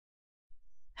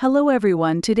Hello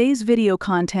everyone, today's video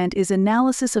content is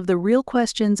analysis of the real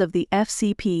questions of the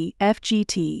FCP,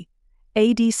 FGT,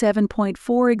 AD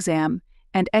 7.4 exam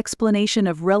and explanation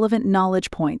of relevant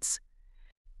knowledge points.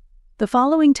 The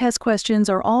following test questions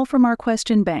are all from our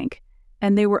question bank,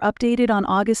 and they were updated on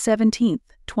August 17,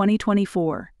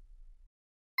 2024.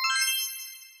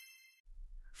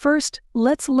 First,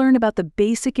 let's learn about the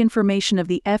basic information of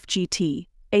the FGT,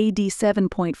 AD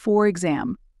 7.4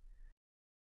 exam.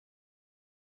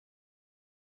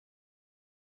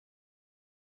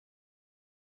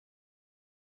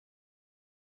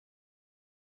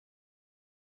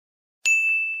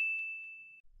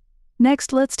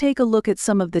 Next, let's take a look at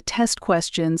some of the test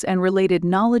questions and related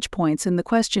knowledge points in the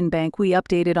question bank we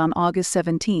updated on August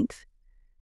 17th.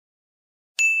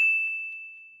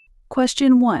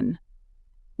 Question 1.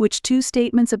 Which two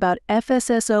statements about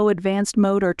FSSO advanced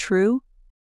mode are true?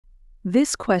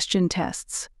 This question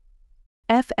tests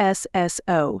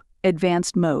FSSO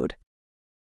advanced mode.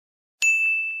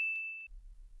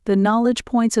 The knowledge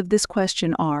points of this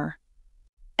question are: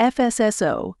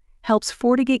 FSSO helps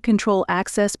FortiGate control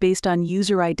access based on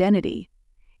user identity.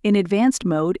 In advanced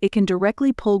mode, it can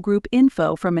directly pull group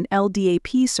info from an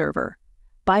LDAP server,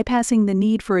 bypassing the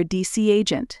need for a DC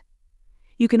agent.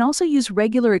 You can also use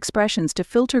regular expressions to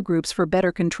filter groups for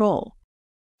better control.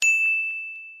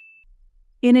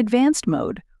 In advanced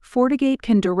mode, FortiGate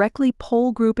can directly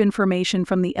pull group information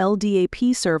from the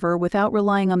LDAP server without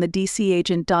relying on the DC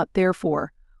agent.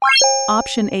 Therefore,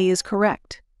 option A is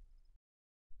correct.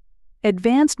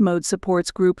 Advanced mode supports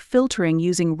group filtering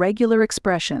using regular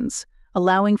expressions,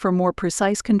 allowing for more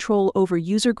precise control over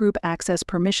user group access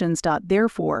permissions.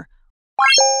 Therefore,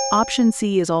 option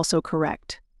C is also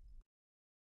correct.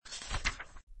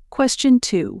 Question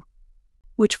 2.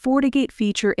 Which FortiGate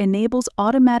feature enables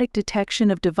automatic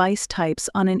detection of device types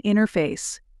on an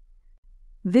interface?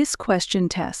 This question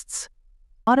tests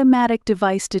automatic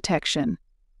device detection.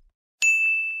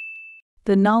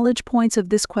 The knowledge points of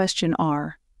this question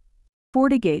are: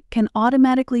 FortiGate can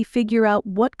automatically figure out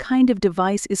what kind of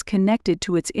device is connected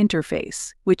to its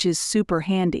interface, which is super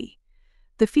handy.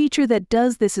 The feature that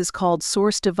does this is called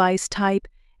source device type,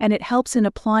 and it helps in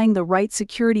applying the right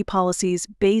security policies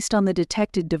based on the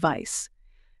detected device.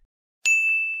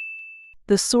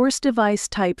 The source device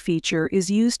type feature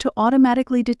is used to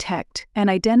automatically detect and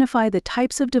identify the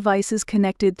types of devices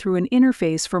connected through an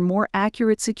interface for more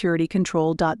accurate security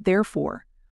control. Therefore,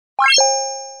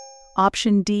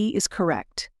 option D is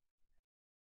correct.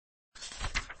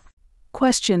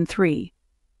 Question 3.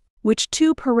 Which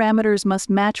two parameters must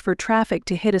match for traffic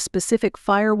to hit a specific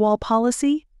firewall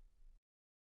policy?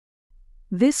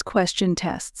 This question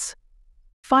tests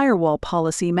firewall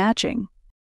policy matching.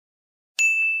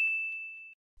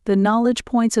 The knowledge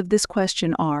points of this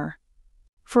question are: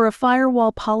 for a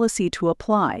firewall policy to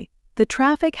apply, the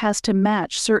traffic has to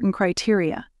match certain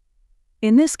criteria.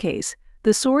 In this case,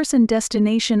 the source and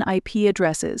destination IP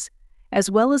addresses,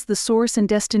 as well as the source and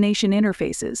destination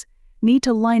interfaces, need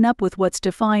to line up with what's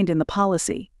defined in the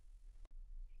policy.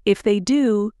 If they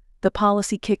do, the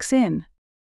policy kicks in.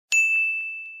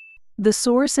 The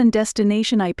source and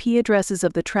destination IP addresses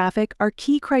of the traffic are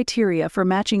key criteria for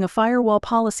matching a firewall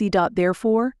policy.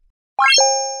 Therefore,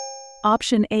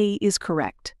 option A is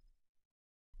correct.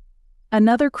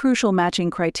 Another crucial matching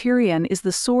criterion is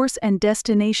the source and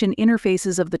destination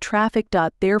interfaces of the traffic.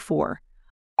 Therefore,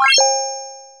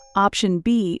 option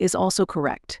B is also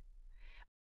correct.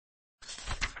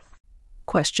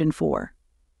 Question 4.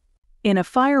 In a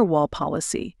firewall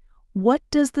policy, what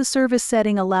does the service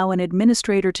setting allow an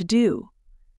administrator to do?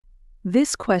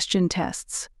 This question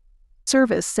tests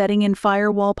service setting in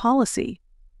firewall policy.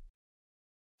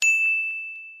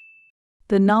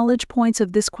 The knowledge points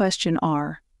of this question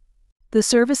are: the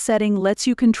service setting lets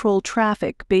you control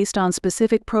traffic based on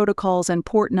specific protocols and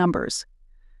port numbers.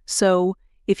 So,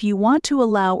 if you want to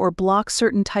allow or block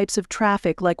certain types of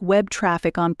traffic like web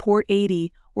traffic on port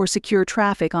 80 or secure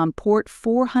traffic on port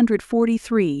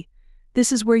 443,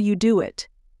 this is where you do it.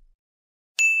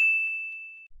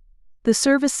 The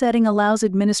service setting allows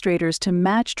administrators to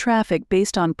match traffic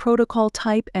based on protocol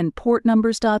type and port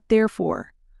numbers.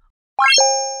 Therefore,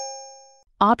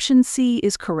 option C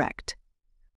is correct.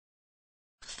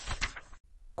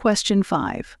 Question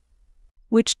 5.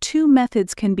 Which two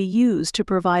methods can be used to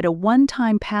provide a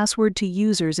one-time password to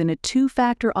users in a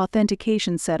two-factor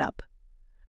authentication setup?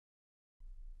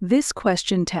 This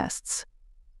question tests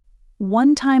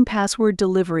one-time password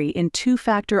delivery in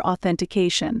two-factor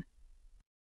authentication.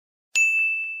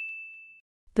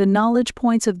 The knowledge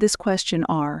points of this question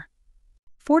are: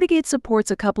 FortiGate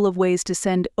supports a couple of ways to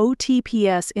send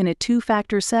OTPs in a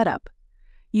two-factor setup.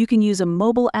 You can use a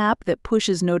mobile app that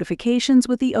pushes notifications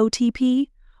with the OTP,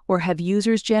 or have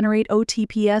users generate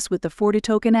OTPs with the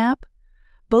FortiToken app.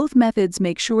 Both methods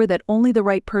make sure that only the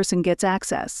right person gets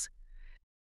access.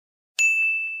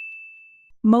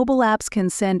 Mobile apps can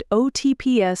send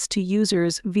OTPs to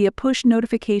users via push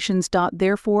notifications.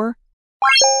 Therefore,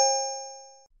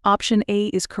 option A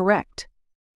is correct.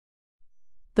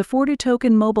 The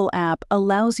FortiToken mobile app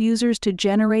allows users to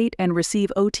generate and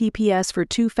receive OTPs for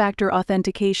two-factor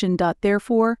authentication.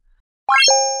 Therefore,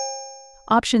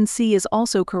 option C is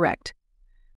also correct.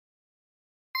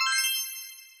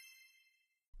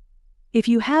 If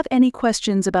you have any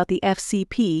questions about the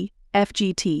FCP,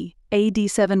 FGT, AD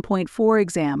 7.4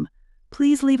 exam,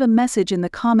 please leave a message in the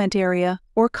comment area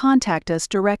or contact us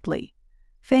directly.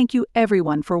 Thank you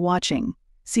everyone for watching.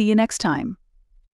 See you next time.